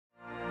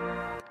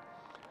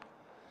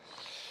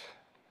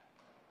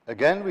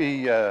Again,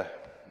 we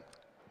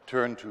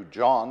turn to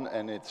John,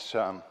 and it's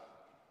a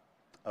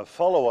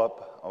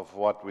follow-up of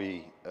what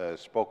we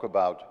spoke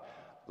about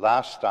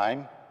last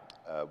time,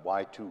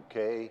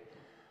 Y2K.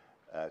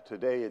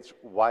 Today it's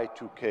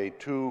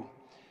Y2K.2,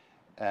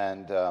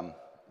 and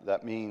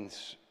that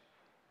means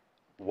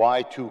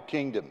Y2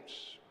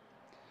 kingdoms.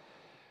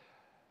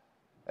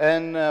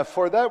 And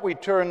for that we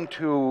turn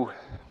to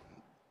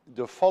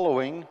the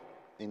following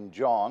in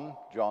John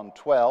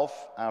 12,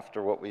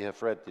 after what we have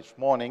read this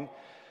morning,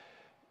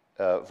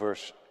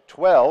 verse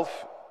 12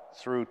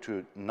 through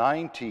to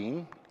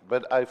 19.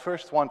 But I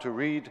first want to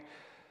read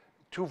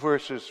two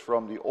verses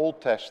from the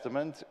Old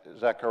Testament,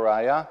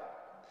 Zechariah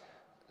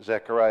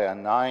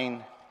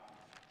 9,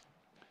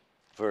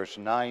 verse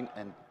 9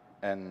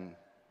 and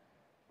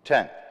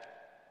 10.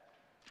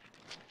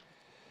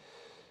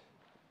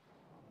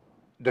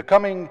 The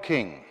coming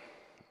king,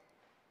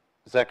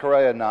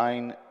 Zechariah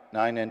 9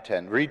 and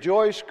 10.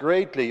 Rejoice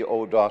greatly,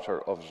 O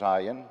daughter of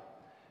Zion.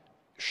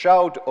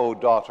 Shout, O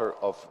daughter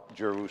of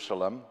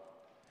Jerusalem.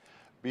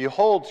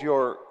 Behold,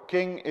 your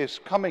king is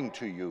coming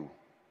to you.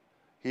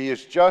 He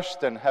is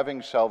just and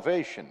having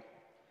salvation,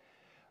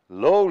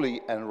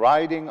 lowly and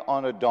riding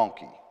on a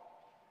donkey,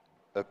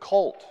 a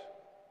colt,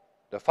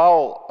 the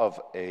foal of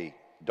a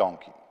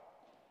donkey.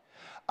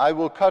 I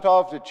will cut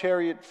off the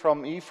chariot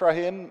from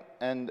Ephraim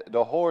and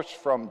the horse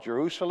from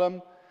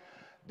Jerusalem.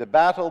 The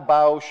battle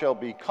bow shall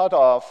be cut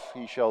off.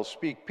 He shall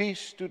speak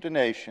peace to the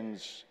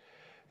nations.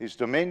 His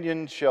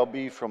dominion shall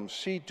be from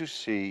sea to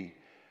sea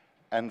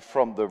and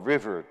from the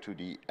river to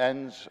the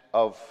ends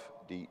of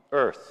the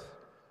earth.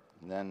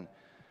 And then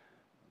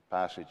a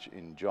passage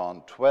in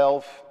John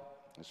 12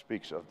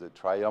 speaks of the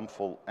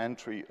triumphal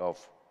entry of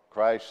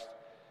Christ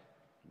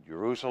in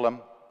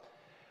Jerusalem.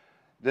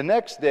 The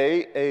next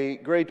day,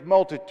 a great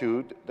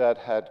multitude that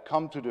had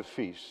come to the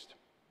feast,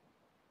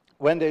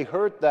 when they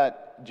heard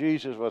that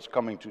Jesus was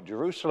coming to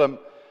Jerusalem,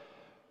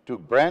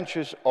 took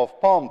branches of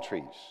palm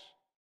trees